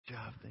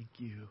job. Thank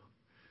you.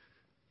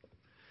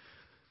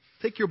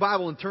 Take your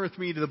Bible and turn with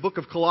me to the book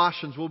of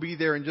Colossians. We'll be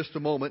there in just a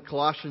moment.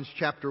 Colossians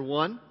chapter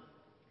 1.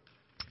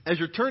 As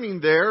you're turning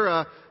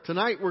there,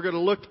 tonight we're going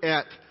to look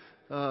at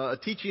a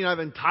teaching I've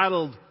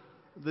entitled,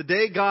 The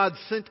Day God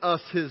Sent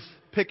Us His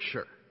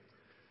Picture.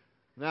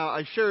 Now,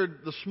 I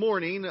shared this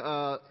morning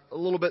a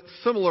little bit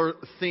similar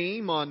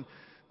theme on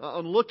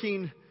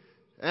looking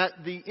at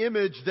the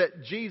image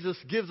that Jesus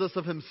gives us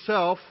of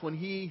Himself when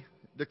He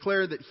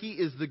declared that He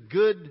is the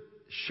Good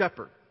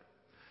Shepherd.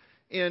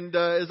 And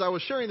as I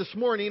was sharing this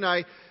morning,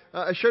 I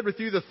shared with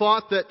you the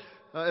thought that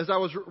as I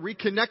was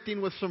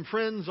reconnecting with some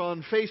friends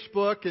on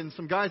Facebook and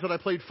some guys that I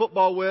played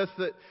football with,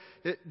 that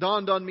it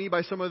dawned on me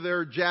by some of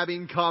their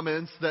jabbing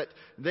comments that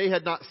they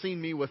had not seen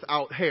me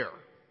without hair.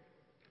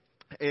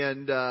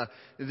 And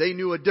they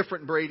knew a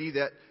different Brady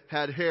that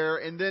had hair.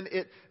 And then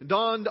it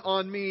dawned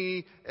on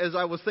me as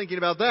I was thinking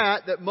about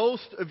that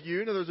most of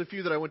you, there's a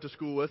few that I went to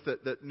school with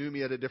that knew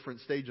me at a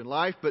different stage in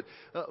life, but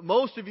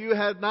most of you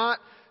had not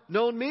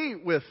known me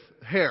with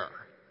hair.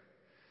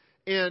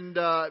 And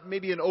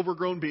maybe an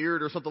overgrown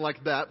beard or something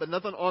like that, but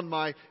nothing on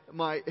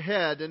my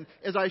head. And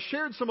as I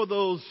shared some of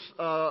those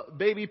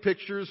baby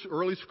pictures,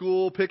 early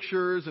school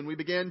pictures, and we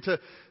began to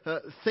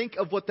think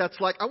of what that's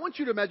like, I want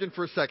you to imagine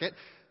for a second.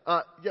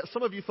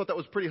 Some of you thought that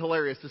was pretty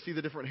hilarious to see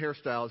the different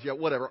hairstyles. Yeah,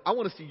 whatever. I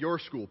want to see your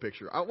school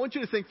picture. I want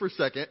you to think for a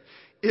second,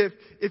 if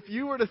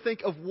you were to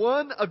think of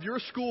one of your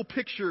school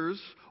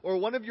pictures or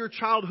one of your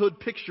childhood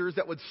pictures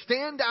that would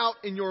stand out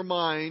in your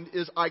mind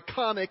is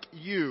iconic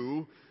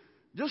you,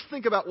 just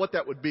think about what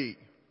that would be.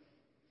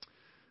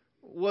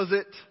 Was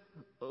it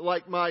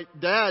like my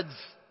dad's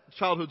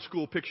childhood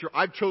school picture?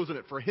 I've chosen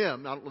it for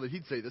him. I don't know that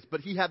he'd say this, but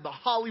he had the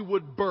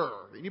Hollywood burr.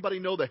 Anybody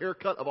know the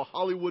haircut of a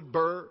Hollywood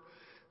burr?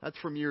 That's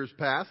from years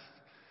past.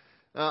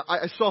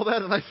 I saw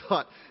that and I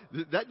thought,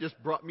 that just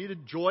brought me to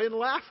joy and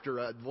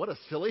laughter. What a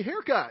silly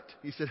haircut.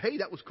 He said, hey,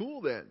 that was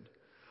cool then.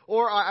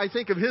 Or I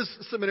think of his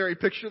seminary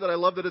picture that I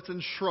love that it's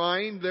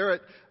enshrined there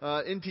at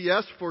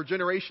NTS for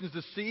generations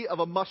to see, of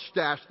a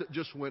mustache that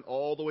just went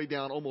all the way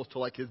down almost to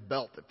like his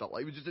belt. It felt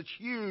like it was just a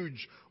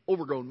huge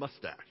overgrown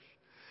mustache.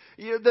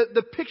 You know,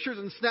 the pictures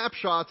and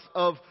snapshots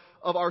of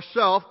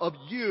ourself, of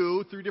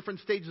you, through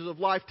different stages of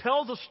life,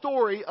 tells a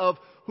story of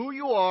who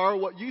you are,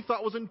 what you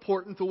thought was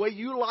important, the way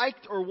you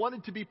liked or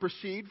wanted to be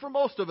perceived. For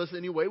most of us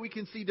anyway, we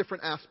can see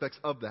different aspects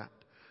of that.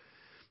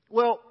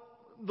 Well,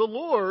 the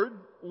Lord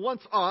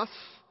wants us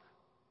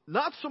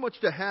not so much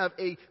to have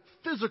a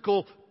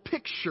physical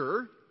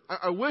picture.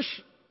 I wish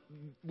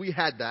we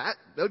had that.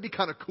 That would be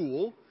kind of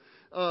cool.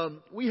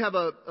 We have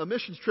a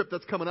missions trip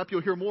that's coming up.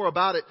 You'll hear more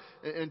about it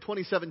in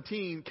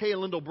 2017. Kay and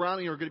Lyndall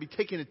Browning are going to be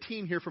taking a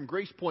team here from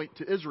Grace Point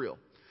to Israel.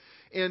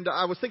 And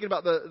I was thinking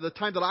about the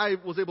time that I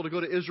was able to go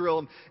to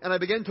Israel, and I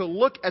began to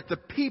look at the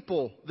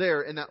people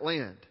there in that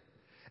land.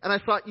 And I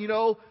thought,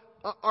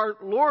 our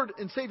Lord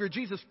and Savior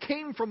Jesus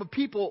came from a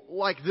people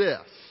like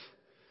this.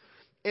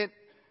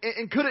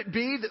 And could it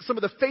be that some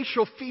of the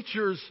facial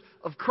features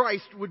of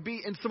Christ would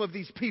be in some of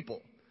these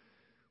people?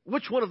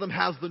 Which one of them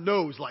has the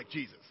nose like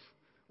Jesus?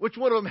 Which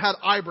one of them had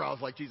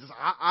eyebrows like Jesus?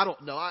 I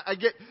don't know. I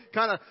get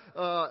kind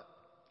of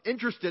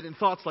interested in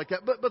thoughts like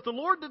that. But the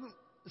Lord didn't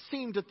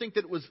seem to think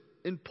that it was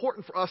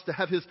important for us to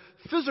have His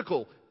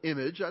physical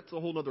image. That's a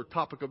whole other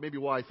topic of maybe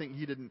why I think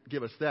He didn't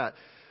give us that.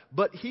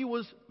 But He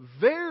was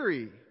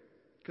very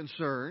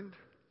concerned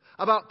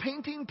about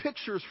painting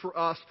pictures for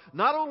us,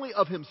 not only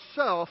of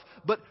Himself,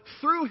 but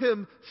through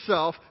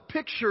Himself,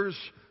 pictures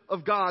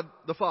of God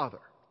the Father.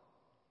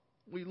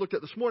 We looked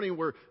at this morning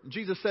where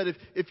Jesus said,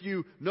 if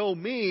you know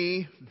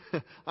me,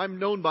 I'm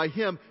known by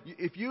Him.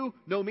 If you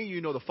know me,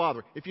 you know the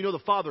Father. If you know the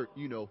Father,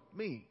 you know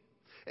me.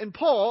 And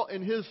Paul,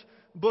 in his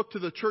book to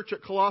the church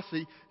at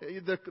Colossae,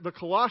 the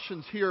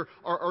Colossians here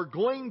are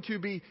going to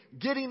be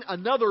getting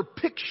another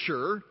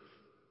picture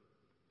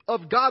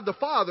of God the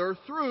Father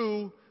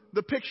through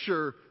the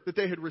picture that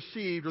they had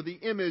received, or the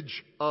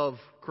image of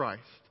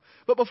Christ.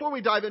 But before we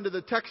dive into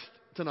the text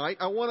tonight,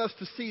 I want us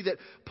to see that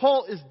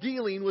Paul is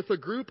dealing with a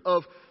group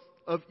of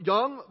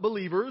young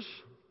believers,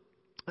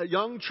 a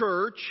young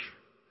church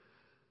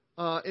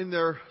in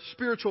their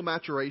spiritual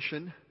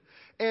maturation,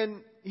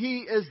 and he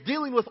is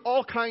dealing with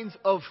all kinds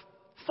of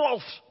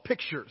false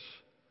pictures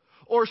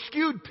or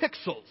skewed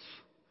pixels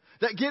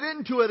that get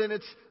into it and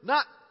it's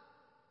not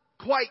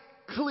quite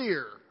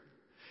clear.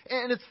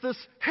 And it's this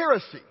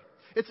heresy.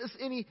 It's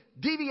any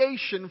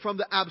deviation from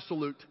the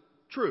absolute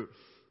truth.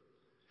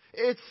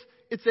 It's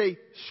a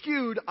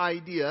skewed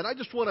idea. And I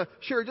just want to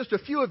share just a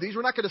few of these.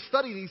 We're not going to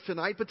study these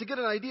tonight, but to get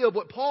an idea of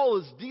what Paul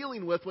is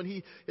dealing with when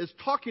he is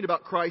talking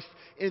about Christ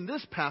in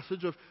this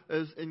passage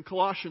as in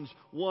Colossians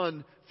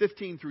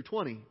 1:15 through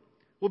 20.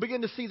 We'll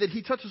begin to see that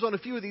he touches on a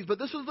few of these, but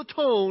this is the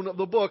tone of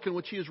the book in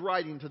which he is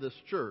writing to this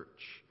church.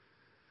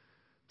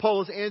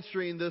 Paul is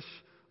answering this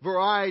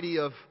variety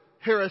of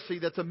heresy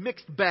that's a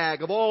mixed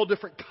bag of all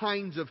different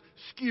kinds of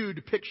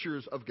skewed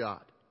pictures of God.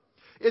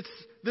 It's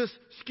this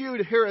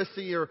skewed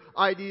heresy or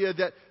idea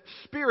that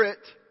spirit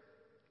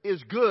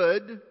is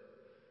good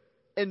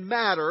and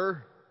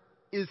matter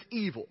is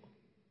evil.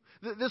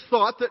 This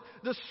thought that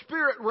the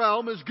spirit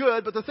realm is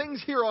good, but the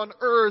things here on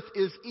earth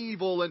is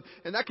evil, and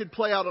that could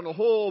play out on a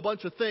whole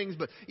bunch of things.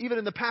 But even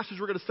in the passage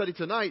we're going to study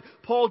tonight,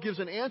 Paul gives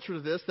an answer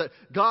to this, that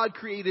God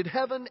created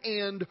heaven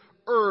and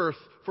earth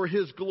for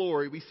His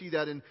glory. We see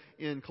that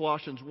in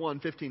Colossians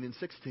 1:15 and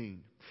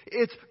 16.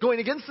 It's going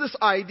against this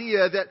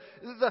idea that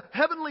the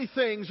heavenly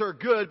things are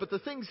good, but the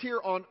things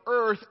here on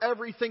earth,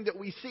 everything that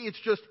we see,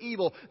 it's just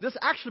evil. This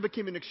actually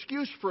became an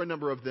excuse for a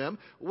number of them.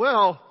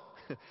 Well,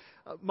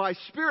 my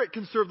spirit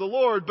can serve the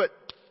Lord, but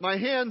my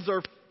hands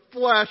are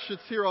flesh.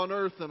 It's here on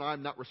earth, and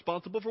I'm not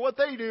responsible for what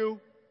they do.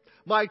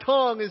 My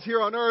tongue is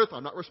here on earth.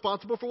 I'm not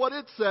responsible for what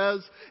it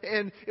says.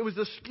 And it was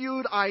a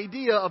skewed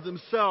idea of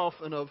themselves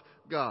and of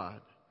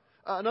God.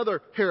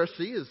 Another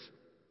heresy is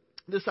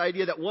this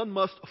idea that one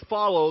must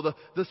follow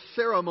the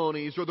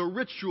ceremonies or the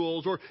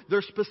rituals or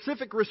their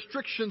specific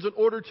restrictions in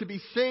order to be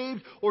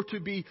saved or to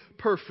be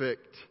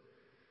perfect.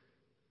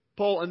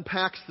 Paul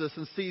unpacks this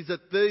and sees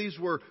that these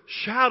were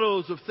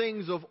shadows of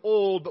things of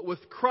old, but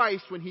with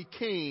Christ, when He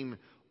came,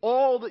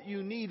 all that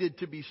you needed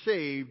to be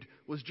saved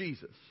was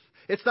Jesus.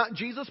 It's not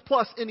Jesus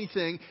plus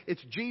anything,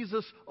 it's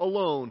Jesus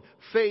alone.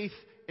 Faith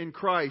in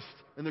Christ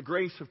and the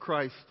grace of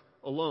Christ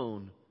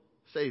alone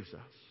saves us.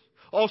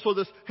 Also,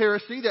 this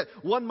heresy that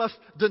one must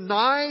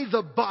deny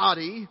the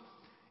body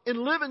and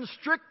live in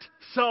strict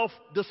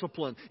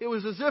self-discipline. It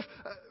was as if,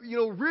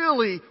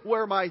 really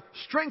where my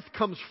strength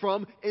comes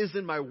from is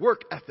in my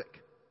work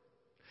ethic,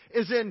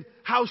 is in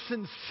how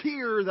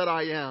sincere that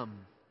I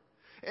am.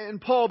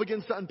 And Paul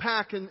begins to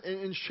unpack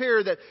and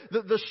share that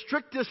the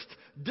strictest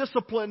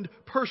disciplined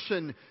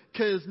person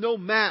is no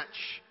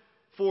match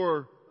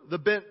for the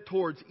bent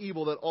towards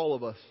evil that all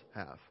of us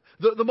have.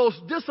 The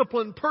most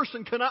disciplined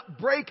person cannot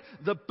break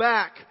the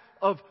back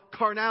of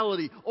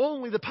carnality.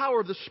 Only the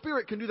power of the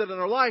Spirit can do that in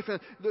our life. And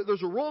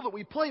there's a role that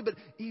we play, but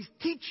he's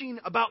teaching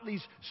about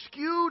these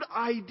skewed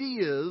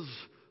ideas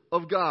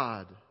of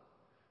God.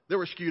 There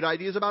were skewed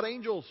ideas about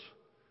angels.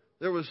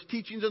 There was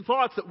teachings and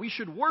thoughts that we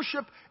should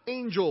worship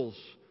angels.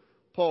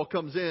 Paul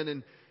comes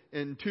in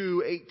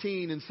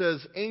 2:18 and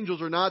says,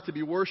 angels are not to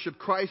be worshipped.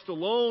 Christ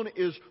alone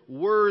is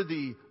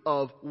worthy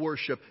of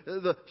worship.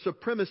 The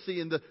supremacy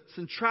and the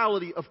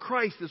centrality of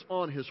Christ is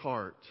on his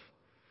heart.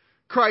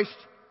 Christ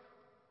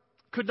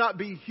could not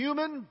be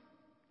human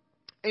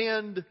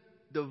and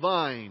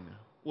divine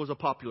was a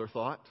popular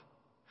thought.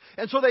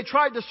 And so they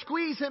tried to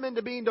squeeze Him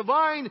into being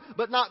divine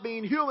but not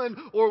being human,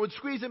 or would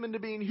squeeze Him into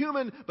being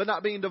human but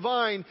not being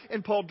divine.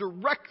 And Paul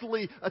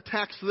directly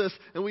attacks this.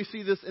 And we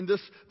see this in this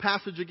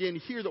passage again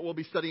here that we'll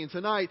be studying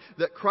tonight,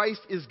 that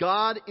Christ is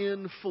God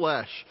in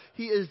flesh.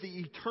 He is the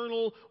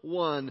eternal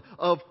one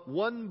of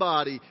one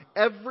body.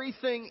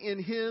 Everything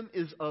in Him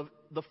is of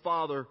the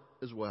Father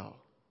as well.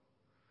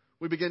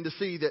 We begin to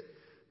see that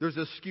there's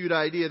a skewed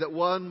idea that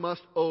one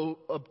must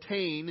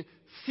obtain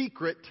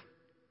secret,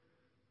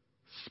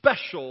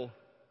 special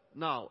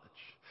knowledge.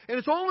 And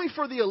it's only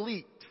for the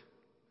elite.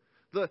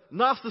 The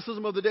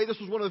Gnosticism of the day, this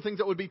was one of the things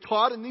that would be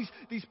taught. And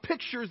these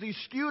pictures, these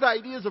skewed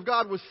ideas of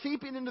God was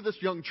seeping into this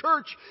young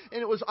church.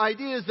 And it was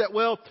ideas that,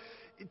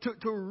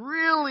 to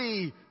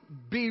really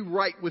be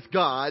right with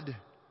God,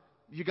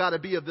 you got to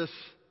be of this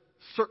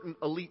certain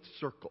elite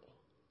circle.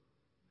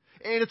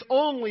 And it's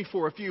only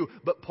for a few.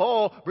 But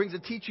Paul brings a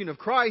teaching of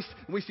Christ,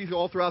 and we see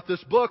all throughout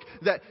this book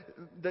that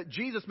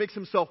Jesus makes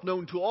Himself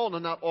known to all,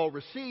 and not all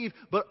receive,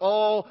 but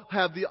all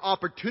have the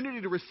opportunity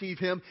to receive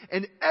Him.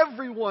 And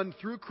everyone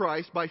through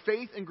Christ, by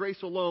faith and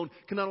grace alone,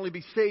 can not only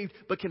be saved,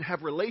 but can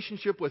have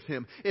relationship with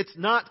Him. It's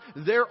not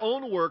their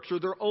own works or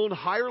their own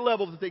higher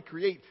level that they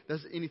create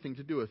that has anything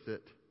to do with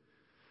it.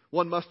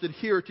 One must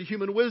adhere to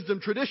human wisdom,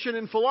 tradition,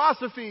 and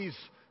philosophies,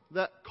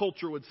 that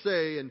culture would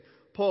say. And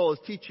Paul is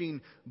teaching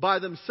by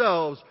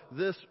themselves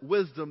this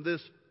wisdom,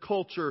 this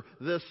culture,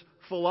 this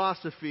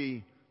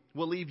philosophy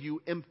will leave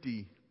you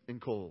empty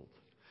and cold.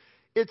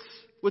 It's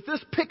with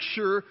this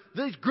picture,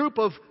 this group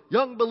of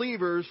young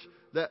believers,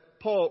 that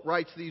Paul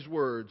writes these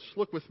words.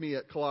 Look with me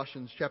at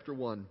Colossians chapter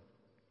 1.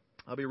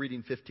 I'll be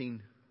reading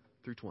 15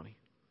 through 20.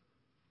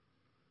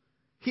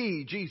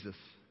 He, Jesus,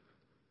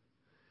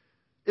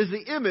 is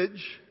the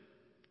image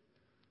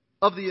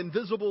of the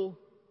invisible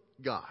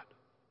God,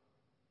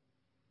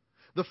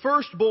 the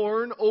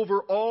firstborn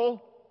over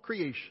all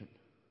creation.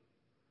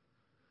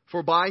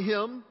 For by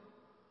Him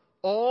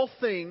all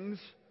things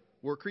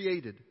were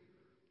created,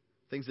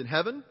 things in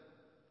heaven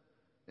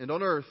and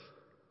on earth,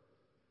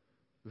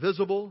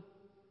 visible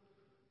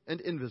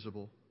and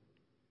invisible,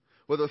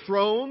 whether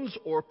thrones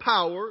or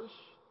powers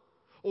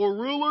or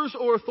rulers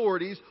or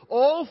authorities,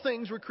 all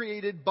things were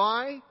created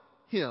by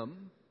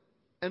Him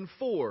and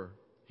for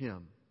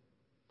Him.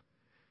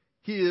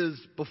 He is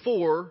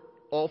before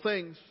all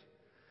things,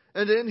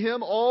 and in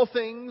Him all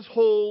things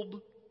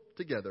hold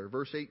together.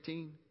 Verse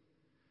 18.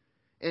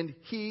 And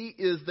He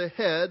is the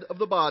head of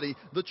the body,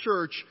 the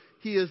church.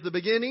 He is the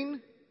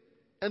beginning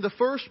and the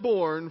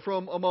firstborn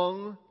from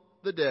among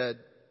the dead,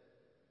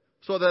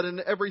 so that in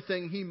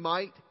everything He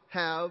might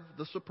have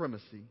the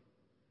supremacy.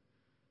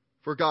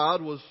 For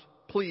God was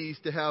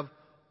pleased to have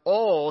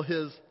all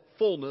His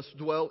fullness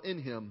dwell in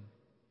Him,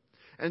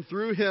 and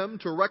through Him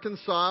to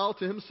reconcile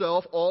to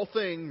Himself all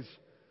things,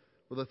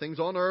 whether things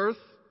on earth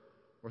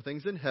or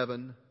things in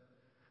heaven,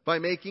 by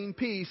making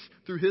peace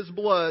through His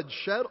blood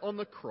shed on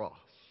the cross.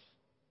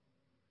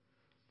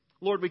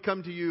 Lord, we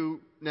come to You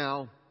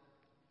now,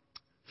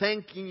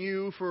 thanking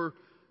You for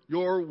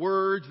Your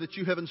words that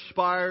You have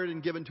inspired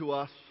and given to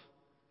us.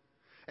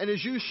 And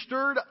as You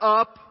stirred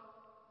up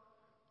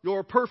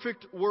Your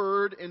perfect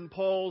word in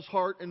Paul's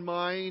heart and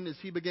mind as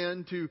he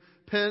began to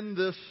pen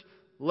this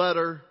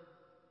letter,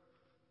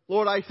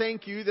 Lord, I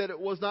thank You that it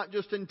was not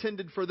just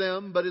intended for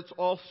them, but it's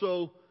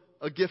also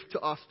a gift to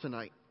us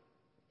tonight.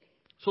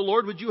 So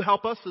Lord, would You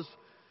help us? As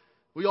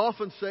we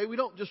often say, we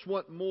don't just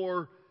want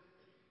more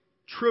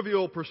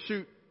trivial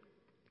pursuit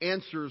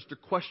answers to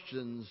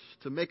questions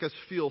to make us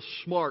feel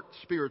smart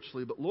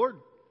spiritually, but Lord,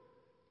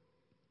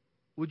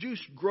 would You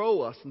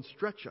grow us and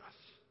stretch us?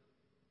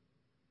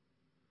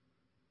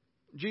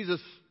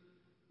 Jesus,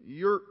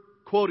 You're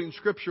quoting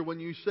Scripture when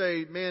You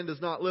say, man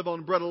does not live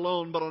on bread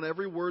alone, but on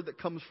every word that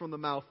comes from the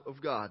mouth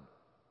of God.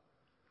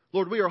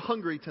 Lord, we are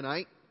hungry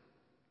tonight.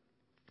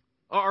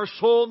 Our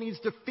soul needs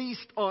to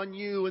feast on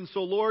You. And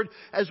so, Lord,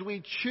 as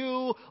we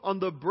chew on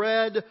the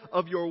bread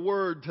of Your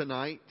word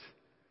tonight,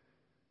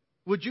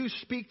 would You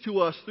speak to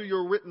us through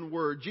Your written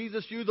word?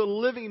 Jesus, You, the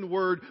living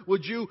word,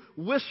 would You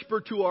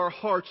whisper to our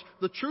hearts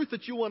the truth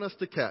that You want us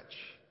to catch?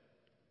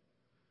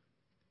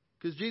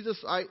 Because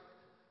Jesus,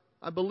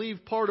 I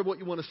believe part of what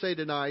You want to say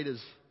tonight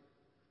is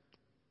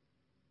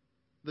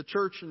the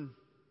church in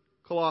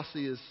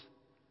Colossae is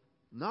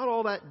not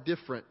all that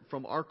different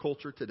from our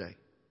culture today.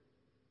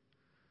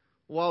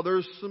 While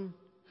there's some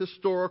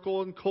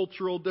historical and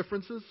cultural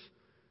differences,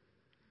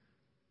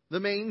 the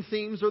main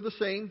themes are the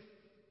same.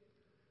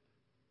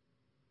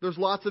 There's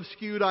lots of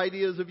skewed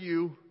ideas of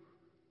You.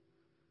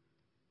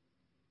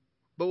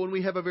 But when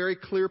we have a very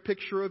clear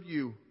picture of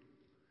You,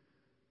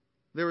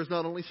 there is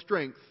not only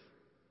strength,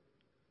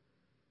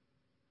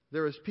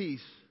 there is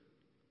peace,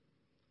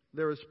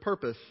 there is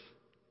purpose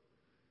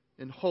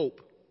and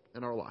hope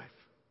in our life.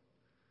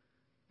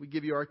 We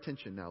give You our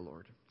attention now,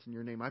 Lord. It's in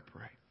Your name I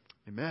pray.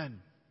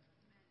 Amen.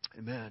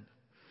 Amen.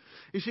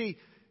 You see,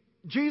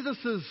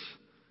 Jesus'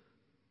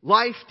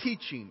 life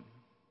teaching,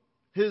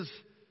 His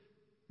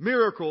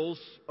miracles,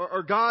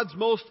 are God's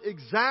most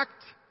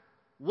exact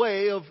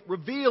way of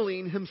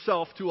revealing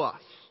Himself to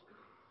us.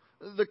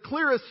 The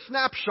clearest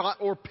snapshot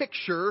or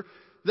picture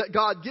that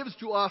God gives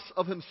to us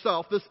of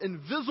Himself, this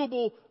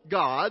invisible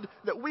God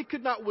that we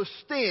could not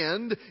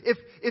withstand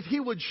if He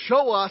would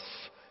show us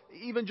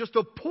even just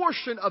a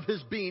portion of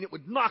His being, it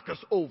would knock us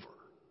over.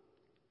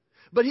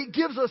 But He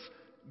gives us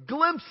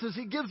glimpses,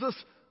 He gives us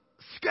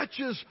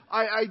sketches,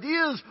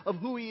 ideas of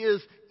who He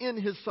is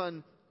in His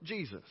Son,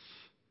 Jesus.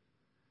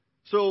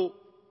 So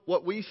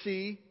what we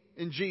see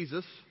in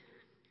Jesus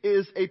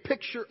is a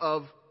picture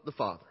of the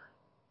Father.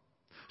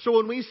 So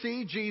when we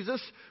see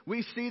Jesus,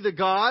 we see the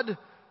God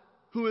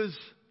who is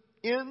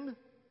in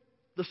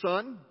the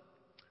Son,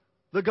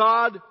 the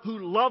God who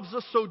loves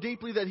us so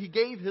deeply that He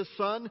gave His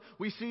Son.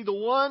 We see the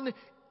one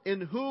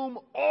in whom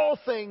all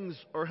things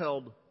are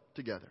held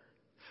together.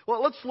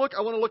 Well,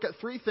 I want to look at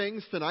three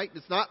things tonight.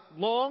 It's not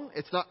long.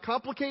 It's not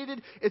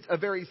complicated. It's a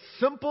very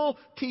simple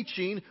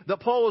teaching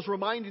that Paul is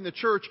reminding the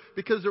church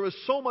because there was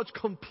so much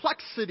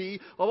complexity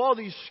of all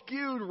these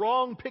skewed,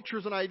 wrong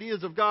pictures and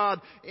ideas of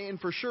God and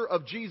for sure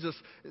of Jesus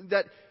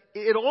that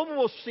it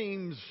almost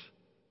seems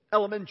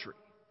elementary.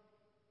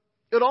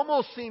 It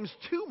almost seems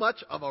too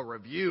much of a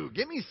review.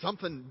 Give me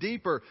something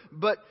deeper.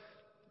 But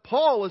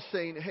Paul is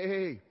saying,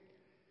 hey,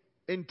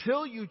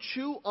 until you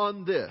chew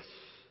on this,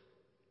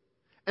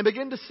 and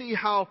begin to see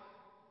how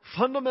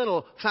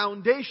fundamental,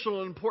 foundational,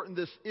 and important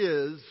this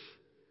is,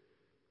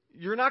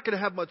 you're not going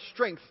to have much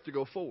strength to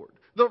go forward.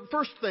 The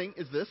first thing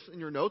is this, in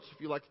your notes, if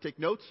you like to take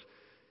notes.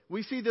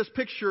 We see this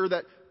picture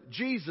that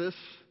Jesus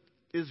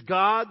is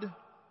God,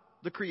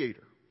 the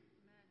Creator.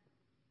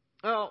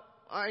 Now,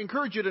 I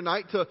encourage you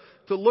tonight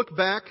to look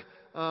back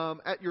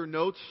at your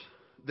notes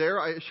there.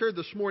 I shared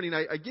this morning,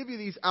 I give you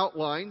these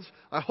outlines.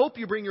 I hope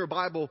you bring your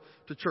Bible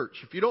to church.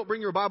 If you don't bring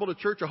your Bible to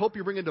church, I hope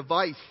you bring a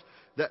device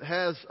that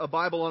has a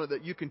Bible on it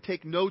that you can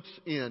take notes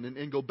in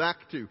and go back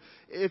to.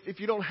 If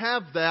you don't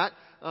have that,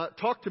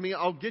 talk to me.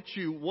 I'll get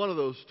you one of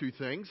those two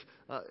things.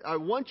 I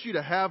want you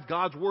to have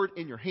God's Word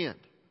in your hand.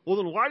 Well,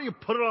 then why do you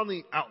put it on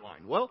the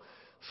outline? Well,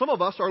 some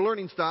of us are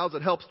learning styles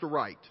that helps to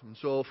write. And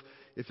so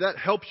if that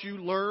helps you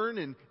learn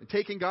and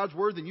take in God's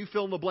Word, then you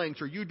fill in the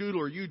blanks, or you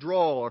doodle, or you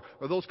draw,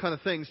 or those kind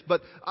of things.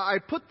 But I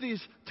put these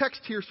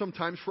texts here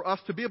sometimes for us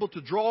to be able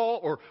to draw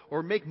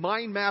or make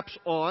mind maps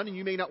on, and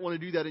you may not want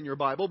to do that in your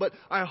Bible. But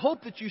I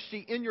hope that you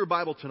see in your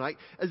Bible tonight,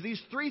 as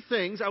these three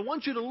things, I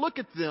want you to look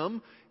at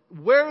them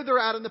where they're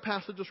at in the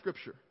passage of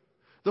Scripture.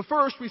 The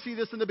first, we see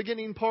this in the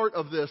beginning part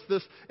of this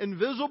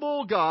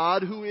invisible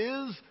God who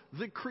is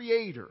the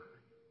Creator.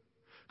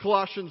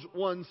 Colossians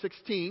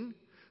 1:16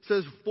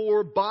 says,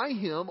 for by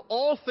Him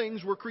all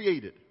things were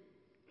created.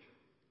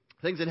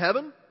 Things in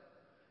heaven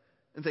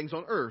and things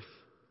on earth.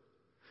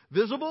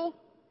 Visible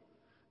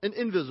and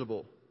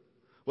invisible.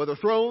 Whether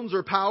thrones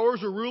or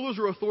powers or rulers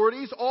or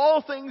authorities,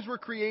 all things were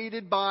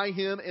created by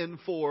Him and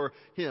for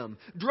Him.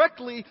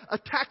 Directly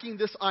attacking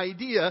this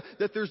idea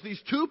that there's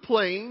these two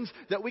planes,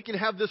 that we can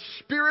have this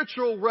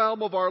spiritual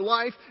realm of our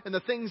life, and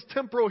the things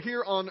temporal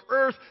here on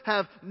earth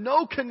have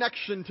no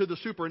connection to the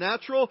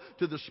supernatural,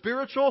 to the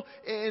spiritual.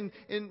 And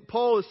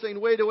Paul is saying,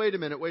 wait a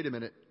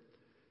minute.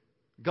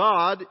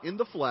 God in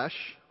the flesh,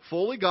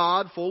 fully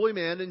God, fully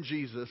man in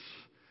Jesus,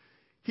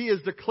 He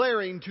is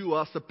declaring to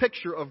us a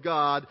picture of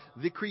God,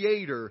 the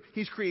Creator.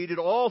 He's created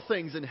all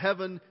things in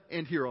heaven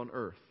and here on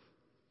earth.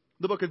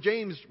 The book of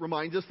James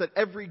reminds us that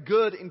every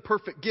good and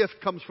perfect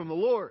gift comes from the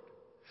Lord.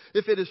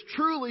 If it is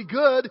truly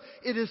good,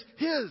 it is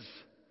His.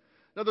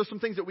 Now, there's some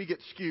things that we get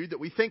skewed,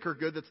 that we think are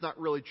good, that's not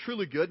really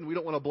truly good, and we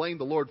don't want to blame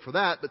the Lord for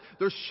that. But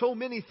there's so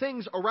many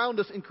things around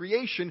us in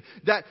creation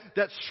that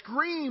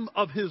scream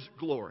of His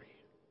glory.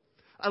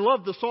 I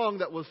love the song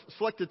that was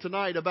selected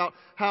tonight about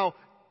how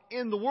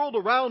in the world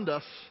around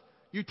us,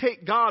 you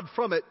take God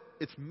from it,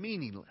 it's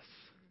meaningless.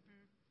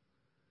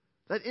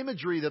 That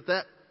imagery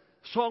that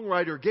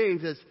songwriter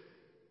gave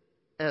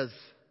as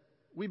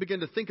we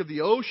begin to think of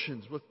the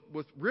oceans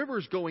with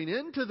rivers going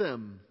into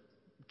them,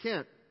 you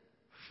can't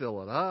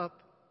fill it up.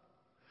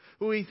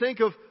 When we think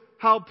of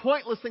how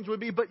pointless things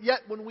would be, but yet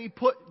when we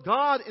put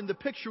God in the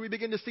picture, we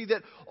begin to see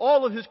that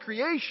all of His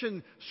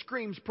creation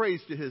screams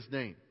praise to His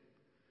name.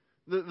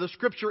 The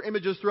scripture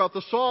images throughout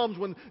the Psalms,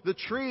 when the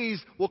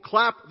trees will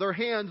clap their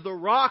hands, the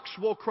rocks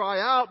will cry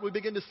out. We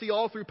begin to see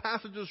all through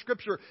passages of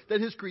scripture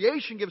that His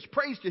creation gives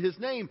praise to His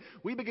name.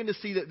 We begin to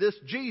see that this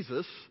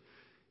Jesus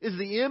is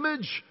the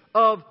image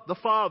of the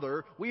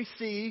Father. We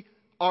see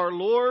our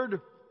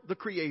Lord, the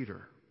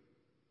Creator.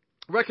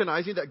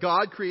 Recognizing that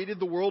God created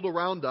the world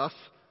around us,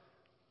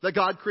 that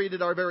God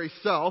created our very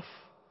self,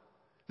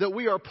 that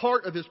we are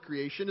part of His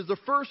creation, is the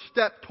first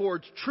step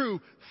towards true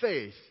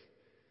faith,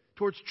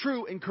 towards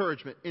true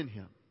encouragement in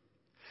Him.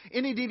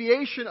 Any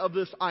deviation of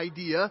this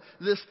idea,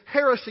 this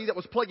heresy that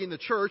was plaguing the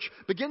church,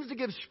 begins to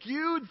give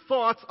skewed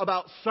thoughts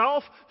about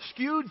self,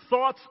 skewed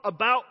thoughts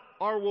about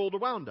our world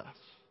around us.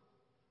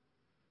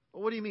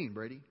 Well, what do you mean,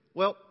 Brady?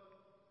 Well,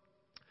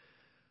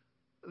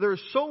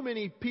 there's so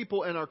many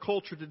people in our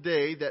culture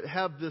today that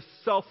have this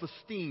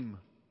self-esteem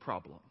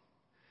problem.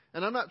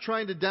 And I'm not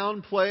trying to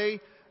downplay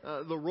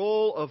the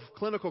role of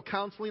clinical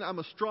counseling. I'm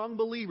a strong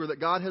believer that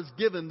God has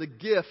given the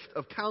gift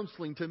of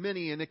counseling to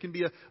many, and it can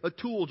be a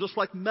tool, just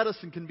like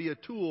medicine can be a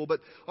tool.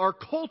 But our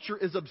culture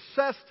is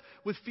obsessed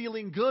with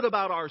feeling good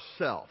about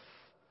ourselves.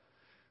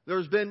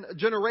 There's been a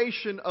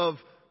generation of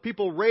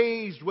people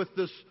raised with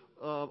this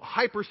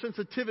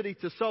hypersensitivity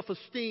to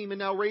self-esteem, and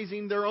now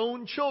raising their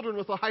own children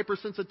with a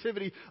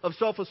hypersensitivity of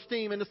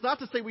self-esteem. And it's not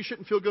to say we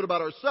shouldn't feel good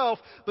about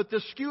ourselves, but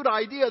this skewed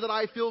idea that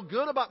I feel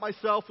good about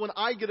myself when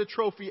I get a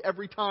trophy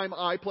every time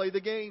I play the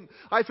game.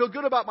 I feel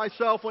good about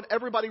myself when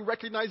everybody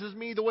recognizes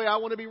me the way I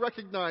want to be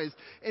recognized.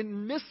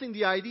 And missing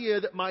the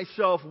idea that my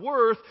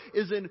self-worth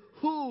is in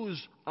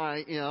whose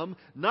I am,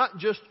 not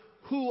just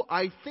who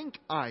I think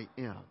I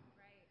am.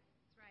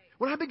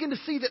 When I begin to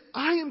see that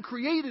I am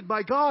created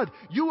by God,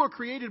 you are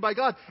created by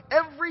God.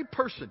 Every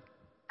person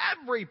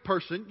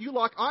you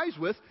lock eyes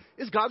with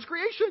is God's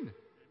creation. Amen.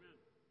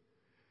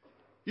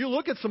 You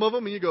look at some of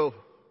them and you go,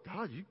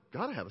 God, you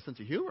got to have a sense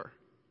of humor.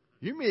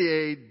 You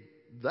made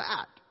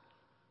that.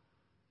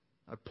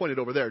 I pointed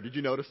over there. Did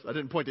you notice? I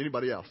didn't point to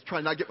anybody else.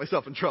 Try not to get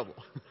myself in trouble.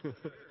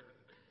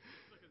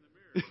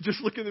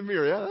 Just look in the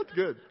mirror. Yeah, that's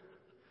good.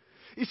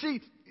 You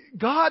see,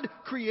 God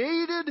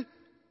created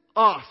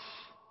us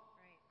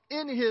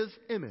in His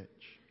image.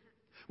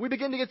 We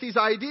begin to get these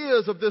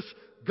ideas of this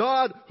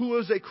God who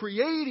is a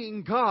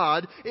creating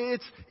God.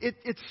 It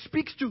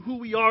speaks to who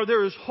we are.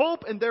 There is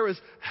hope and there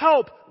is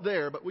help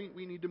there. But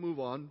we need to move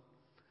on.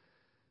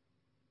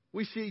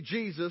 We see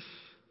Jesus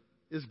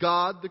is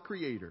God the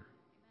Creator.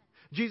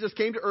 Jesus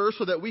came to earth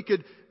so that we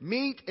could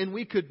meet and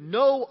we could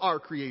know our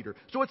Creator.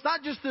 So it's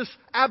not just this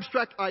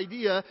abstract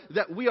idea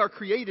that we are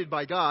created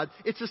by God.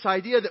 It's this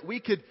idea that we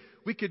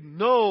could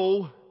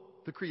know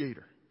the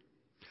Creator.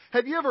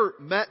 Have you ever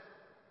met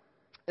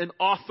an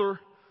author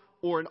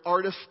or an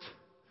artist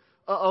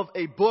of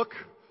a book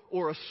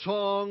or a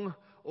song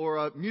or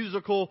a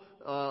musical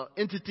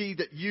entity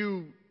that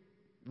you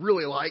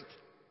really liked?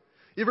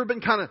 You ever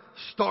been kind of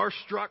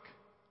starstruck?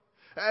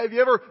 Have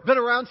you ever been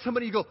around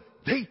somebody you go,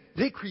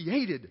 they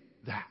created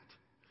that?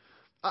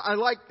 I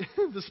like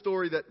the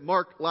story that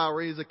Mark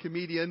Lowry is a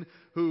comedian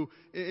who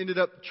ended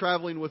up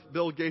traveling with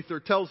Bill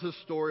Gaither, tells his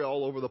story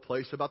all over the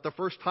place about the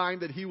first time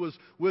that he was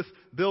with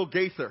Bill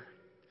Gaither.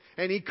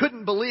 And he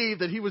couldn't believe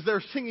that he was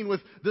there singing with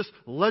this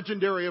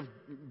legendary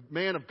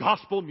man of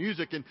gospel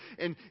music.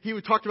 And he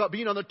talked about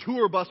being on the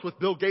tour bus with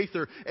Bill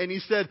Gaither. And he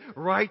said,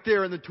 right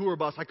there in the tour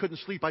bus, I couldn't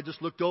sleep. I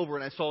just looked over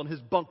and I saw in his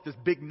bunk this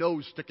big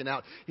nose sticking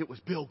out. It was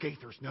Bill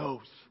Gaither's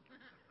nose.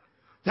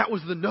 That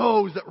was the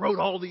nose that wrote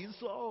all these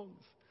songs.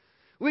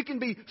 We can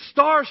be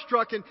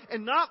starstruck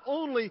and not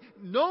only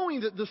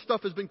knowing that this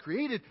stuff has been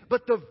created,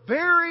 but the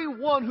very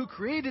one who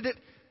created it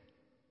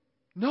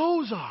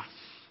knows us.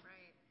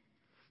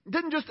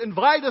 Didn't just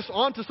invite us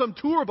onto some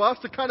tour bus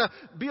to kind of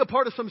be a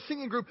part of some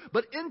singing group,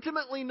 but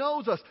intimately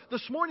knows us.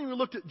 This morning we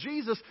looked at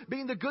Jesus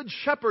being the good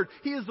shepherd.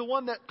 He is the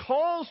one that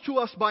calls to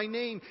us by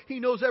name.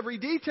 He knows every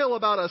detail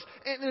about us,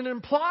 and it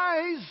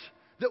implies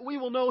that we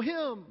will know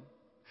Him.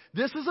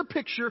 This is a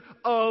picture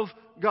of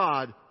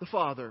God the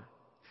Father.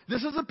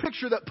 This is a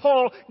picture that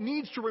Paul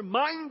needs to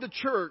remind the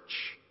church.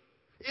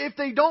 If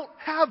they don't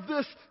have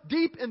this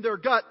deep in their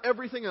gut,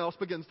 everything else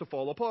begins to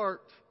fall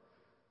apart.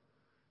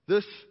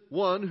 This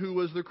one who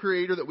was the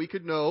creator that we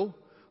could know,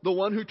 the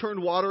one who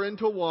turned water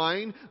into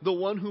wine, the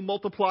one who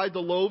multiplied the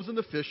loaves and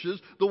the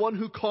fishes, the one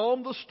who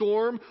calmed the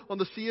storm on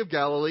the Sea of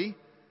Galilee.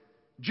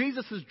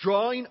 Jesus is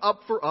drawing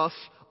up for us,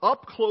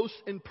 up close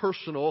and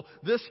personal,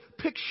 this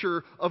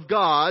picture of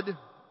God,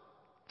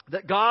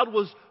 that God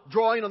was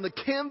drawing on the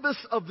canvas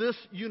of this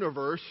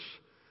universe,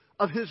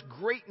 of His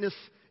greatness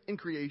in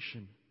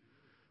creation.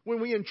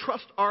 When we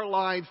entrust our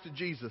lives to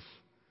Jesus,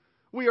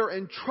 we are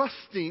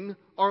entrusting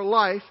our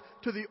life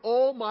to the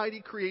Almighty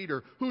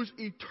Creator, whose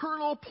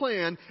eternal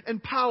plan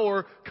and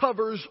power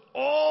covers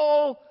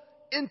all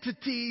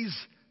entities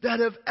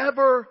that have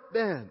ever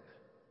been.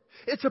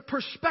 It's a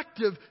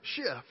perspective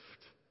shift.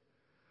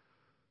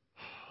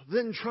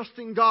 Then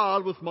trusting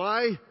God with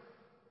my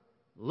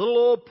little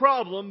old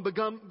problem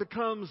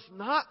becomes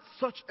not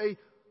such a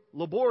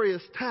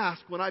laborious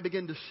task when I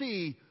begin to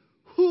see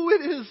who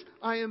it is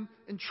I am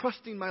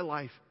entrusting my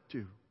life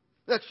to.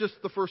 That's just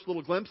the first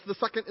little glimpse. The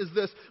second is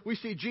this. We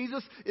see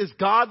Jesus is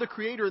God the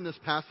Creator in this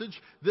passage.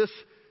 This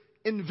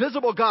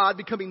invisible God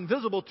becoming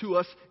visible to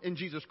us in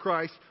Jesus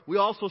Christ. We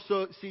also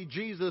see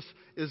Jesus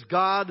is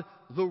God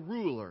the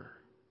ruler.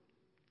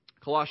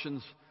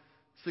 Colossians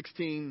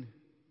 16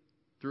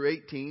 through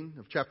 18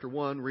 of chapter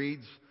 1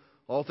 reads,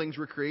 all things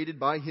were created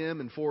by Him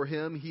and for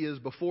Him. He is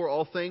before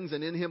all things,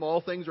 and in Him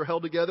all things are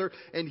held together.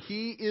 And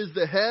He is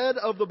the head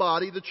of the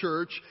body, the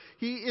church.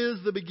 He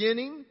is the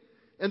beginning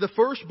and the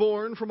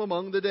firstborn from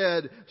among the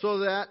dead, so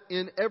that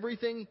in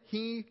everything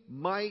He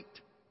might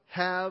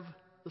have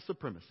the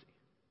supremacy.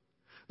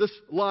 This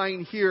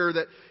line here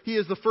that He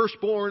is the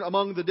firstborn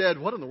among the dead,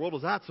 what in the world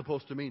is that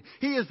supposed to mean?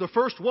 He is the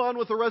first one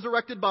with a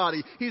resurrected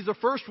body. He's the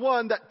first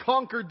one that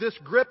conquered this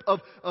grip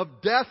of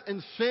death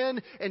and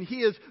sin, and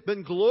He has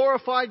been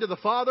glorified to the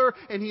Father,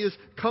 and He has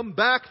come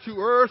back to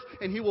earth,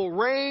 and He will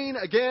reign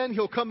again.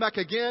 He'll come back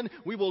again.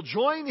 We will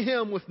join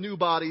Him with new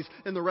bodies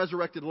in the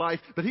resurrected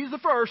life, but He's the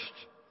first.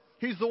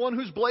 He's the one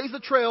who's blazed the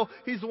trail.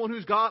 He's the one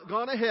who's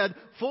gone ahead,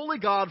 fully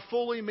God,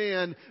 fully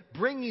man,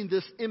 bringing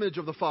this image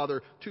of the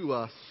Father to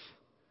us.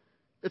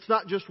 It's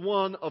not just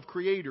one of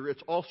creator,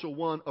 it's also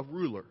one of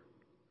ruler,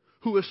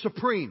 who is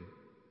supreme,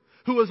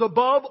 who is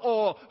above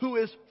all, who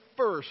is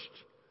first.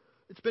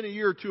 It's been a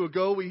year or two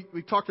ago, we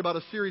talked about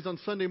a series on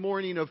Sunday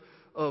morning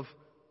of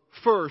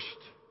first,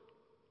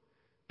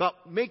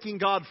 about making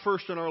God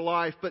first in our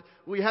life, but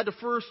we had to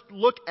first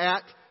look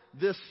at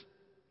this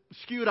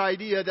skewed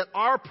idea that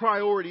our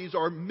priorities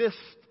are missed,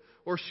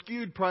 or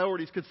skewed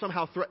priorities could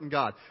somehow threaten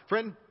God.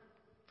 Friend,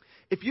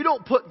 if you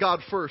don't put God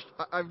first,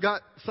 I've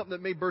got something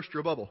that may burst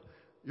your bubble.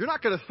 You're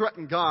not going to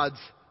threaten God's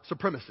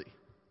supremacy.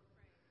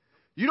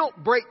 You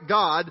don't break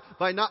God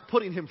by not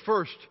putting Him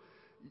first.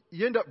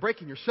 You end up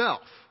breaking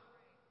yourself.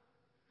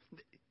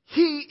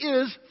 He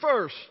is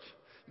first.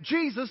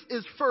 Jesus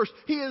is first.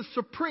 He is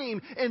supreme.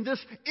 And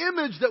this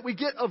image that we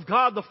get of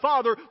God the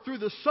Father through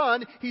the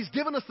Son, He's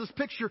given us this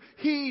picture.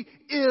 He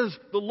is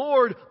the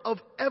Lord of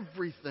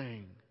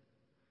everything.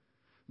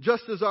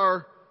 Just as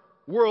our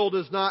world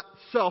is not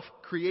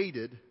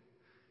self-created,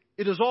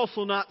 it is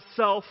also not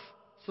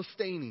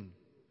self-sustaining.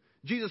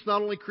 Jesus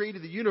not only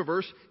created the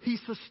universe, He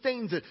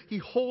sustains it. He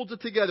holds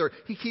it together.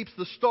 He keeps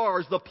the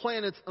stars, the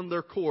planets on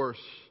their course.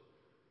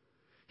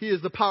 He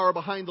is the power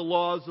behind the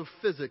laws of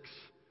physics.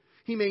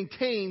 He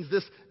maintains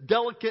this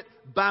delicate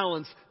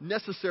balance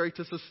necessary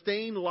to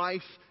sustain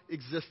life's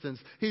existence.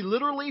 He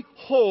literally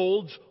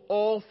holds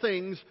all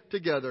things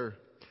together.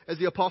 As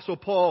the Apostle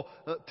Paul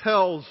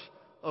tells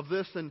of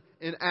this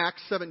in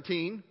Acts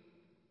 17,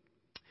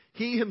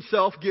 He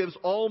Himself gives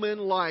all men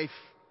life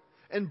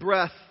and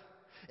breath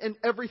and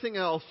everything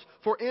else.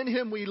 For in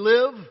Him we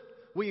live,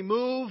 we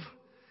move,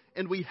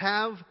 and we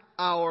have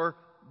our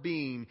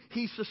being.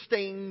 He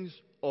sustains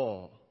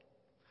all.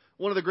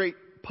 One of the great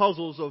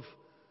puzzles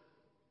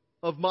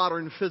of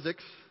modern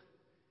physics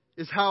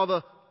is how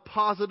the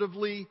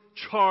positively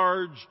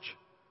charged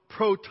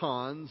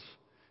protons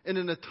in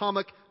an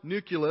atomic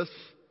nucleus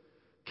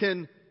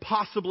can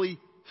possibly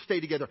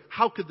stay together.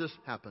 How could this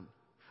happen?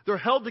 They're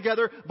held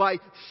together by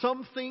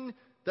something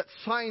that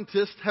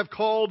scientists have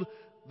called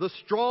the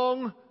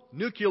strong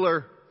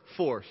nuclear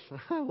force.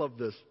 I love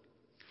this.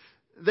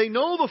 They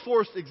know the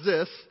force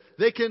exists.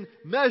 They can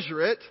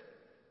measure it.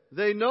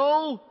 They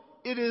know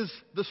it is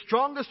the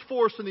strongest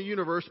force in the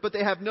universe, but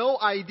they have no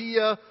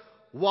idea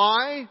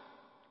why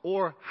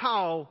or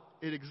how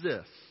it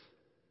exists.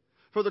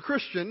 For the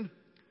Christian,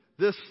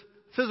 this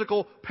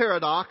physical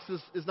paradox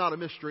is not a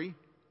mystery.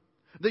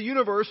 The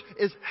universe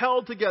is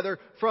held together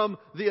from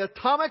the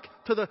atomic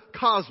to the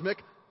cosmic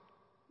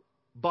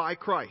by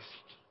Christ.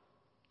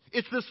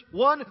 It's this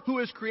one who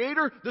is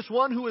creator, this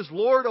one who is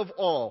Lord of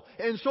all.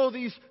 And so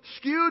these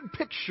skewed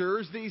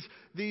pictures,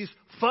 these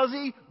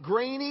fuzzy,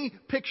 grainy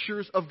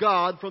pictures of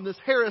God from this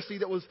heresy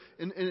that was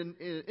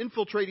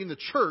infiltrating the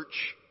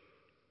church,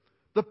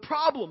 the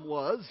problem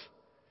was,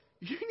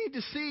 you need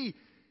to see,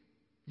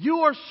 you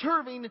are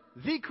serving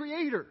the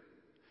Creator.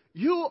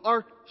 You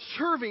are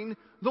serving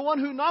the one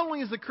who not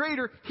only is the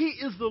Creator, He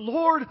is the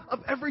Lord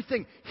of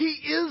everything. He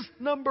is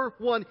number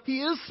one.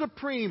 He is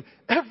supreme.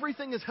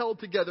 Everything is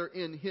held together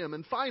in Him.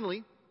 And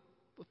finally,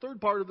 the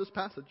third part of this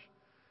passage,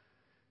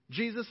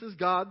 Jesus is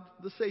God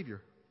the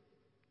Savior.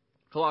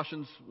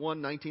 Colossians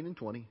 1:19 and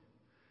 20.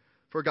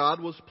 For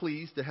God was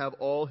pleased to have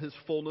all His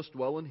fullness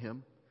dwell in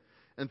Him,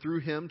 and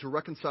through Him to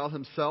reconcile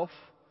Himself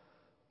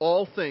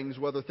all things,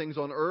 whether things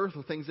on earth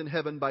or things in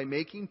heaven, by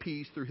making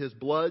peace through His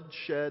blood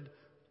shed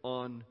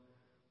on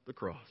the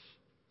cross.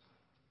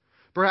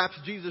 Perhaps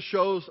Jesus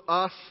shows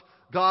us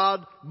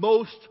God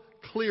most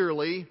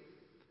clearly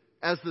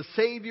as the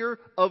Savior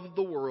of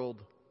the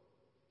world.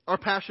 Our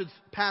passage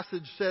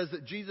says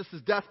that Jesus'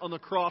 death on the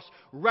cross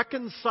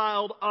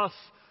reconciled us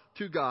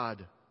to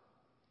God.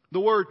 The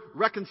word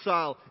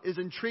reconcile is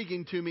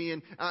intriguing to me,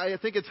 and I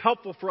think it's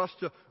helpful for us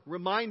to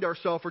remind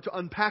ourselves or to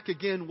unpack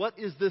again what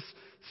is this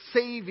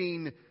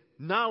saving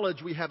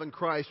knowledge we have in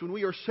Christ. When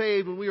we are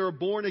saved, when we are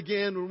born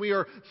again, when we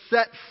are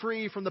set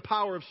free from the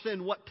power of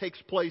sin, what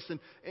takes place?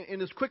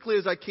 And as quickly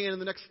as I can in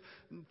the next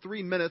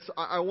 3 minutes,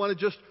 I want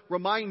to just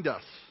remind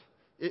us.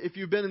 If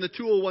you've been in the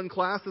 201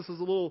 class, this is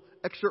a little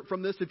excerpt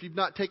from this. If you've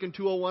not taken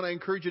 201, I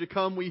encourage you to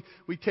come. We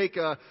take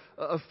a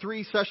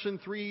 3-session,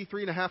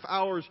 3.5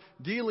 hours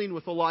dealing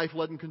with a life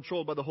led and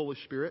controlled by the Holy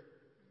Spirit.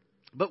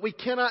 But we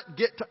cannot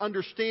get to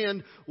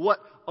understand what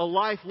a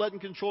life led and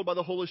controlled by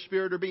the Holy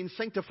Spirit, or being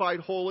sanctified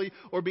holy,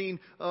 or being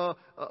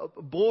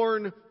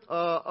born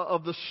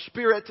of the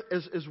Spirit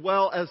as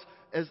well as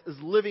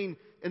living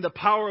in the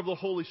power of the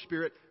Holy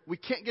Spirit. We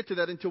can't get to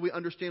that until we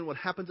understand what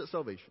happens at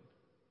salvation.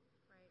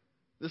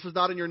 This is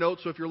not in your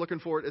notes, so if you're looking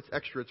for it, it's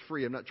extra. It's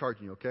free. I'm not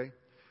charging you, okay?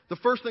 The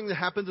first thing that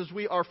happens is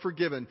we are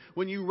forgiven.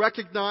 When you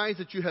recognize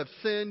that you have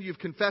sinned, you've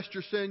confessed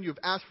your sin, you've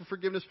asked for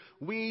forgiveness,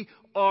 we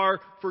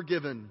are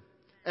forgiven.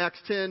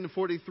 Acts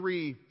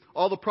 10:43.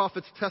 All the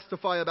prophets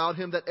testify about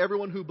Him, that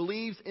everyone who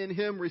believes in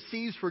Him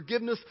receives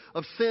forgiveness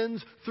of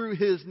sins through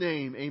His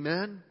name.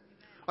 Amen?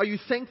 Are you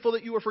thankful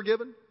that you are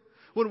forgiven?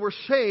 When we're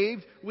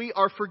saved, we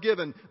are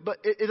forgiven. But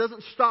it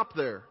doesn't stop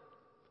there.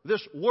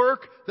 This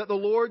work that the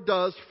Lord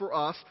does for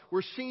us,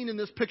 we're seeing in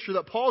this picture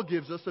that Paul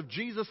gives us of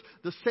Jesus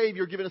the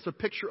Savior, giving us a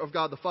picture of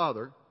God the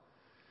Father.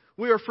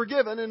 We are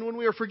forgiven, and when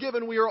we are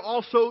forgiven, we are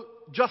also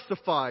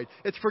justified.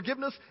 It's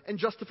forgiveness and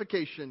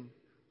justification.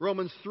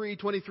 Romans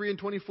 3:23 and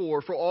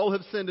 24. For all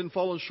have sinned and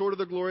fallen short of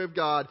the glory of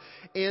God,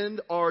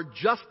 and are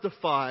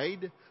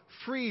justified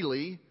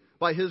freely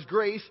by His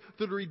grace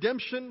through the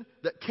redemption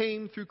that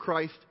came through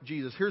Christ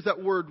Jesus. Here's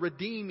that word,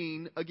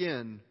 redeeming,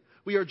 again.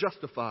 We are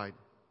justified.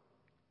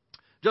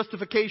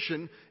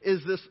 Justification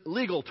is this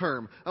legal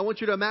term. I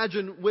want you to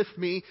imagine with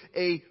me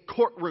a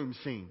courtroom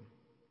scene.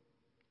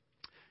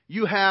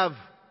 You have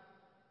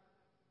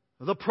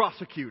the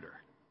prosecutor,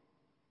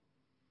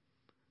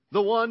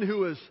 the one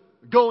who is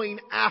going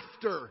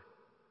after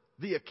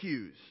the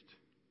accused.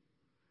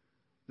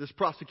 This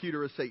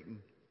prosecutor is Satan.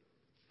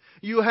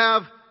 You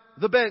have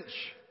the bench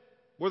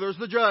where there's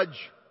the judge.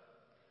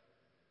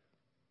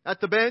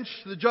 At the bench,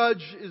 the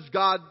judge is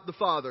God the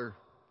Father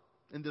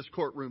in this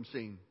courtroom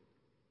scene.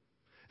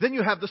 Then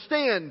you have the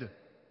stand,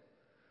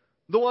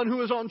 the one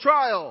who is on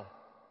trial.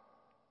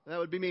 That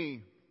would be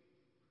me.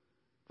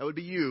 That would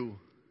be you.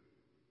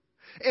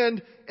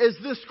 And as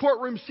this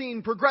courtroom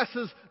scene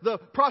progresses, the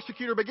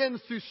prosecutor begins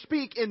to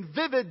speak in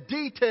vivid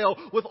detail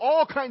with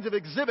all kinds of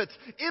exhibits,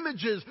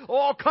 images,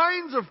 all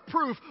kinds of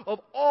proof of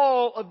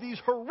all of these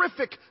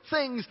horrific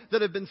things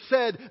that have been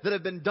said, that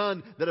have been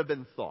done, that have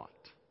been thought.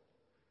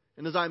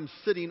 And as I'm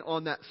sitting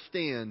on that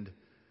stand,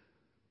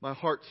 my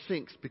heart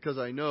sinks because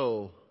I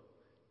know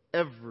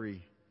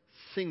every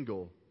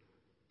single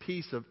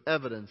piece of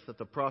evidence that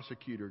the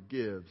prosecutor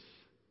gives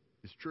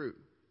is true.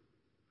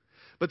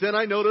 But then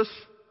I notice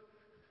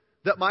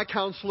that my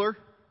counselor,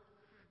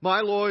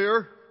 my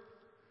lawyer,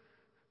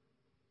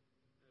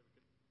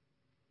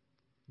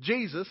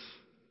 Jesus,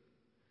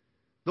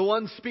 the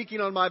one speaking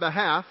on my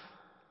behalf,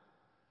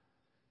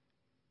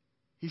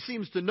 he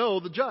seems to know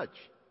the judge.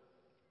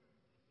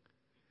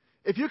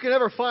 If you can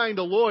ever find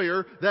a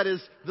lawyer that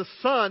is the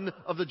son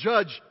of the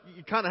judge,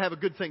 you kind of have a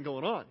good thing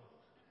going on.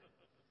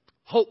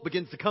 Hope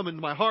begins to come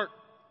into my heart.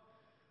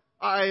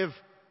 I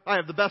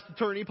have the best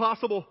attorney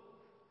possible.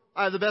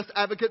 I have the best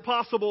advocate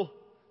possible.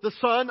 The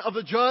son of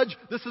the judge,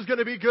 this is going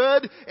to be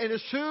good. And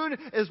as soon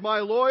as my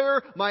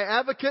lawyer, my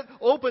advocate,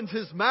 opens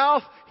his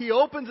mouth, he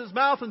opens his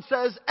mouth and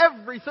says,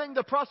 everything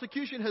the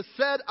prosecution has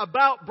said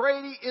about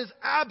Brady is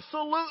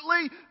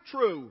absolutely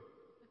true.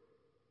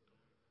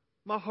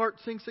 My heart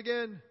sinks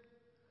again.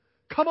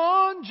 Come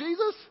on,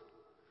 Jesus.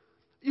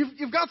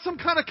 You've got some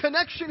kind of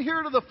connection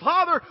here to the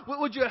Father.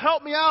 Would you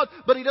help me out?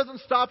 But he doesn't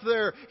stop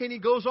there. And he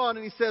goes on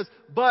and he says,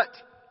 but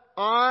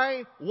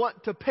I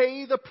want to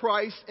pay the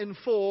price in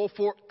full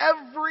for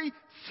every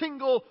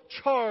single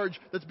charge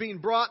that's being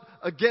brought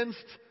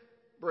against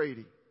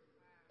Brady,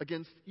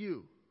 against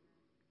you.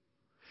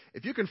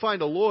 If you can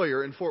find a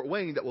lawyer in Fort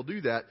Wayne that will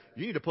do that,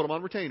 you need to put him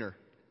on retainer.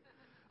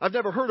 I've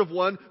never heard of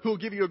one who will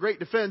give you a great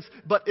defense,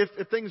 but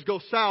if things go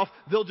south,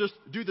 they'll just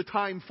do the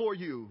time for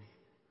you.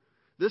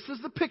 This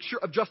is the picture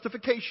of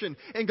justification.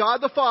 And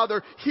God the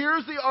Father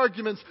hears the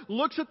arguments,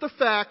 looks at the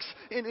facts,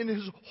 and in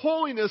His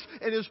holiness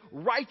and His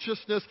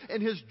righteousness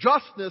and His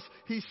justness,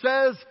 He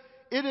says,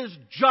 it is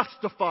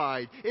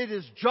justified. It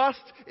is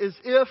just as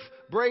if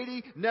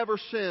Brady never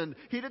sinned.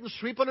 He didn't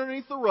sweep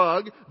underneath the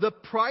rug. The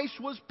price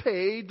was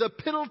paid. The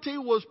penalty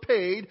was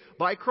paid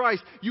by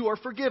Christ. You are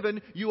forgiven.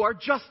 You are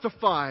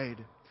justified.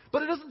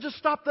 But it doesn't just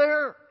stop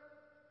there.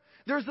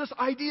 There's this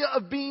idea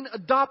of being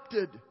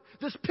adopted.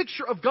 This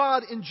picture of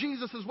God in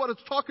Jesus is what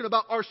it's talking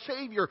about, our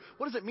Savior.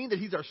 What does it mean that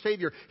He's our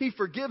Savior? He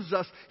forgives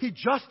us. He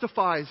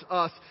justifies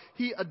us.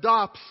 He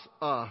adopts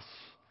us.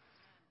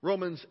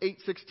 Romans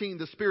 8:16,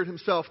 the Spirit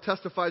Himself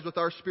testifies with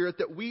our spirit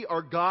that we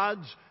are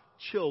God's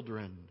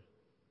children.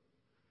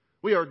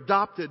 We are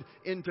adopted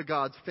into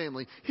God's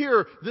family.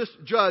 Here, this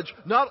judge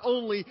not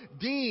only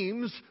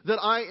deems that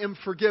I am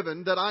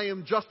forgiven, that I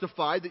am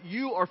justified, that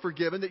you are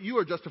forgiven, that you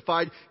are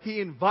justified,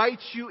 he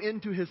invites you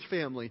into his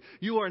family.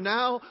 You are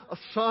now a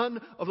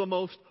son of the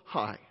Most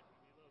High.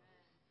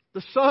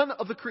 The son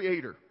of the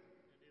Creator.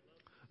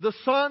 The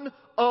son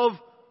of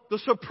the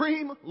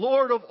Supreme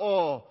Lord of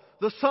all.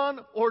 The son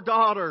or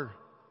daughter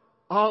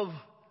of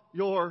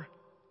your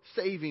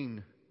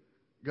saving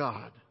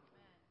God.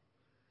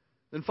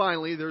 And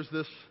finally, there's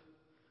this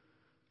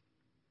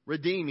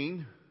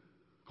redeeming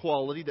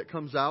quality that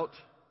comes out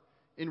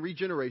in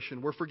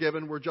regeneration. We're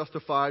forgiven, we're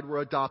justified,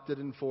 we're adopted,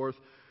 and fourth,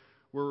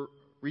 we're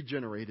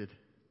regenerated.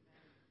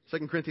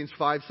 2 Corinthians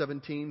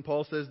 5:17,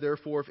 Paul says,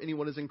 therefore, if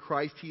anyone is in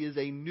Christ, he is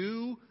a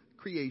new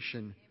creation.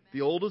 Amen.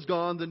 The old is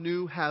gone, the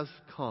new has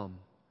come. Amen.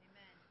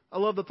 I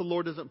love that the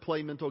Lord doesn't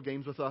play mental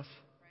games with us.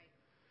 Right.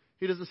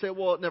 He doesn't say,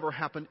 well, it never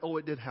happened. Oh,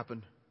 it did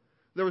happen.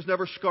 There was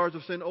never scars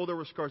of sin. Oh, there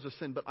were scars of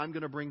sin. But I'm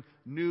going to bring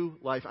new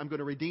life. I'm going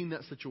to redeem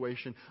that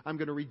situation. I'm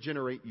going to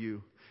regenerate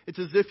you. It's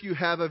as if you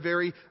have a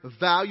very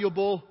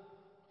valuable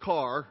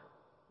car.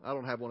 I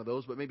don't have one of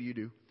those, but maybe you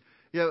do.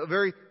 You have a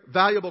very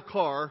valuable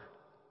car.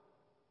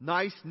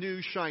 Nice,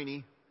 new,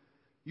 shiny.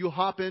 You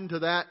hop into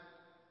that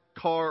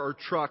car or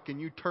truck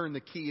and you turn the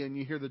key and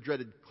you hear the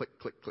dreaded click,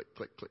 click, click,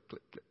 click, click,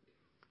 click, click.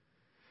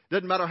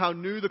 Doesn't matter how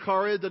new the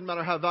car is. Doesn't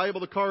matter how valuable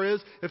the car is.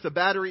 If the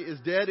battery is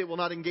dead, it will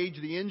not engage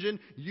the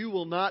engine. You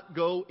will not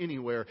go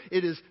anywhere.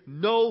 It is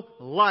no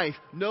life,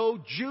 no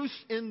juice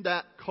in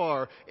that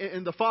car.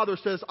 And the Father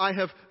says, I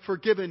have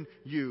forgiven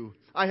you.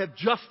 I have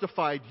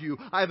justified you.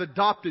 I have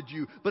adopted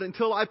you. But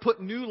until I put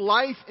new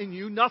life in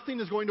you, nothing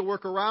is going to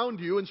work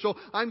around you. And so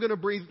I'm going to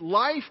breathe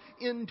life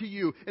into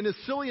you. And as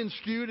silly and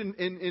skewed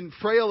and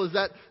frail as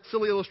that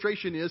silly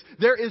illustration is,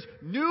 there is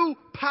new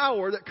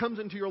power that comes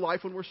into your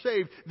life when we're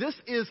saved. This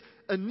is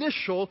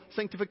initial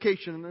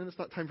sanctification. And it's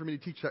not time for me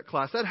to teach that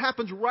class. That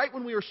happens right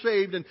when we are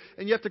saved. And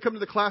you have to come to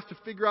the class to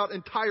figure out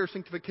entire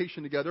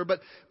sanctification together.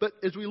 But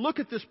as we look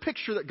at this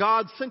picture that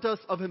God sent us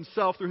of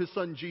Himself through His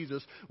Son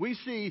Jesus, we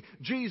see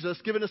Jesus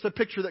giving us a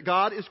picture that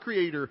God is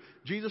Creator.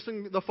 Jesus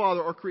and the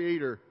Father are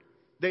Creator.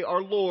 They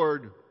are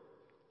Lord.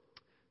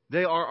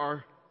 They are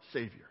our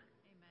Savior.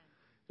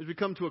 Amen. As we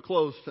come to a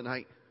close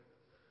tonight,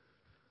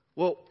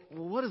 well,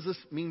 what does this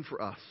mean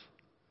for us?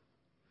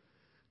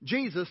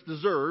 Jesus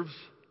deserves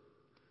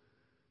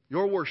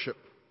your worship.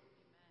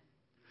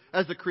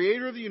 As the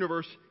Creator of the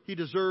universe, He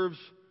deserves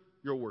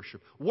your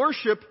worship.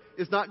 Worship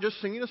is not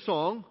just singing a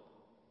song.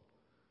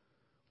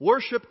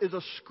 Worship is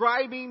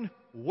ascribing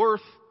worth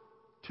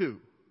to.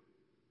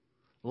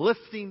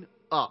 Lifting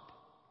up,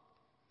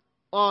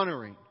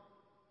 honoring,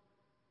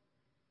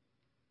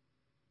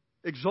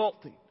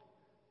 exalting.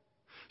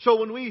 So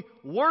when we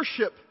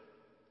worship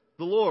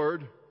the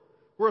Lord,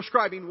 we're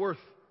ascribing worth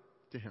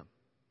to Him.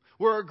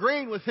 We're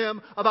agreeing with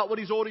Him about what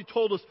He's already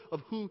told us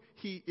of who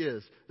He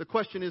is. The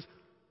question is,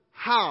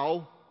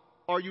 how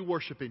are you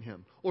worshiping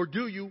Him? Or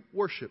do you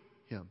worship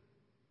Him?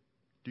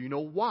 Do you know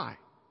why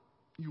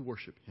you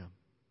worship Him?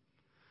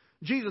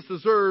 Jesus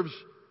deserves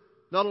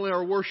not only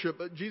our worship,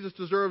 but Jesus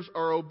deserves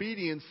our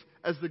obedience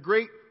as the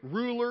great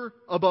ruler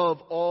above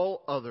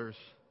all others.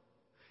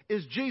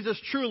 Is Jesus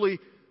truly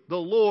the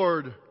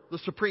Lord, the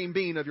supreme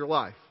being of your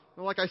life?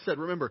 Well, like I said,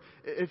 remember,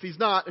 if He's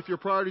not, if your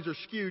priorities are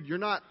skewed, you're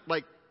not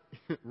like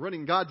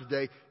running God's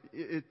day.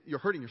 You're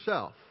hurting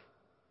yourself.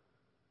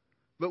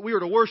 But we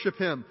are to worship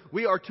Him.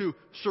 We are to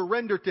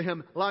surrender to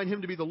Him, allowing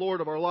Him to be the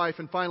Lord of our life.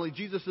 And finally,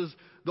 Jesus is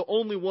the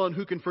only one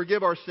who can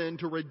forgive our sin,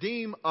 to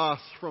redeem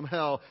us from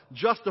hell,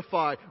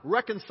 justify,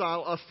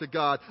 reconcile us to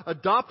God,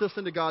 adopt us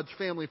into God's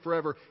family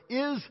forever.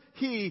 Is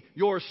He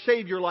your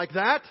Savior like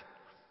that?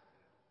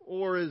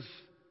 Or is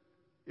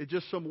it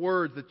just some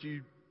words that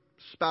you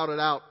spouted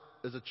out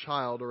as a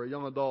child or a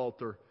young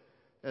adult or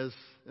as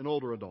an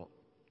older adult?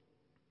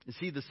 Is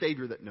He the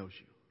Savior that knows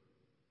you?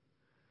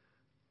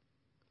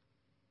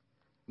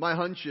 My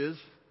hunch is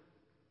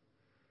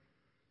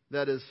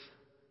That is,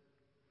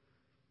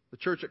 the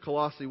church at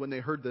Colossae, when they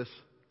heard this,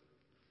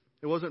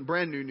 it wasn't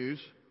brand new news.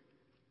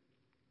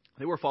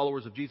 They were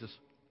followers of Jesus.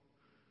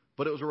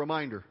 But it was a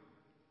reminder.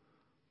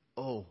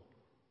 Oh,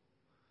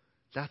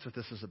 that's what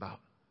this is about.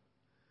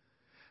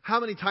 How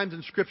many times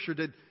in Scripture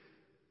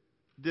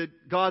did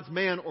God's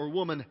man or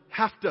woman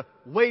have to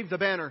wave the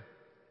banner?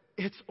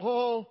 It's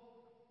all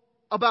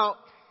about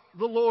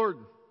the Lord.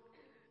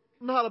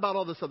 Not about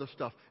all this other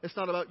stuff. It's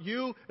not about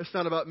you. It's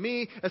not about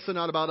me. It's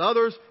not about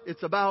others.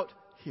 It's about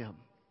Him. Amen.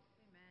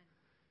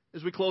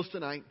 As we close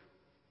tonight,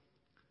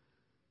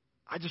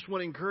 I just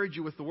want to encourage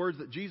you with the words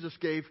that Jesus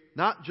gave,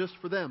 not just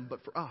for them,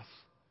 but for us.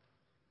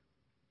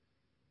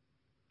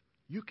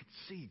 You can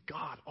see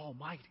God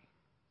Almighty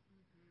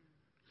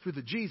through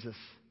the Jesus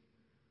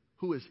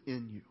who is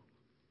in you.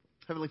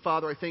 Heavenly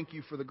Father, I thank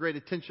you for the great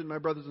attention my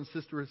brothers and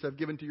sisters have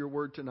given to your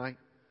word tonight.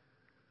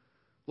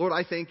 Lord,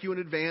 I thank you in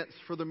advance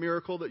for the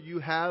miracle that you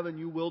have and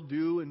you will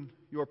do in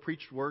your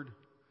preached word.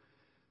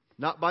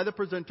 Not by the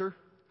presenter,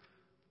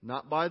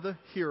 not by the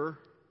hearer,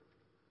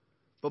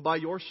 but by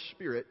your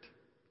Spirit.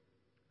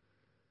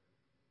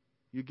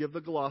 You give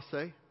the glosse,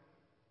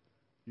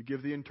 you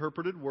give the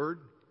interpreted word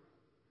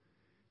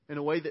in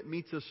a way that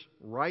meets us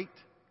right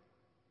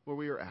where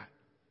we are at.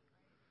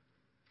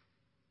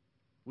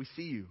 We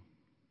see you,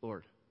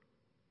 Lord.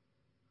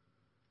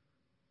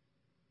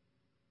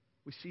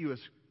 We see you as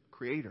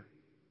Creator,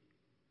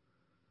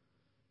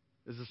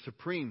 as the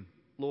supreme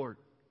Lord,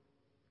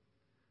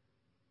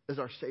 as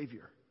our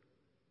Savior.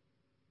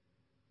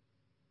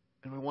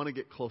 And we want to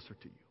get closer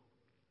to you.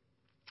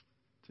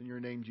 It's in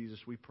your name, Jesus,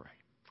 we pray.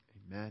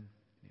 Amen.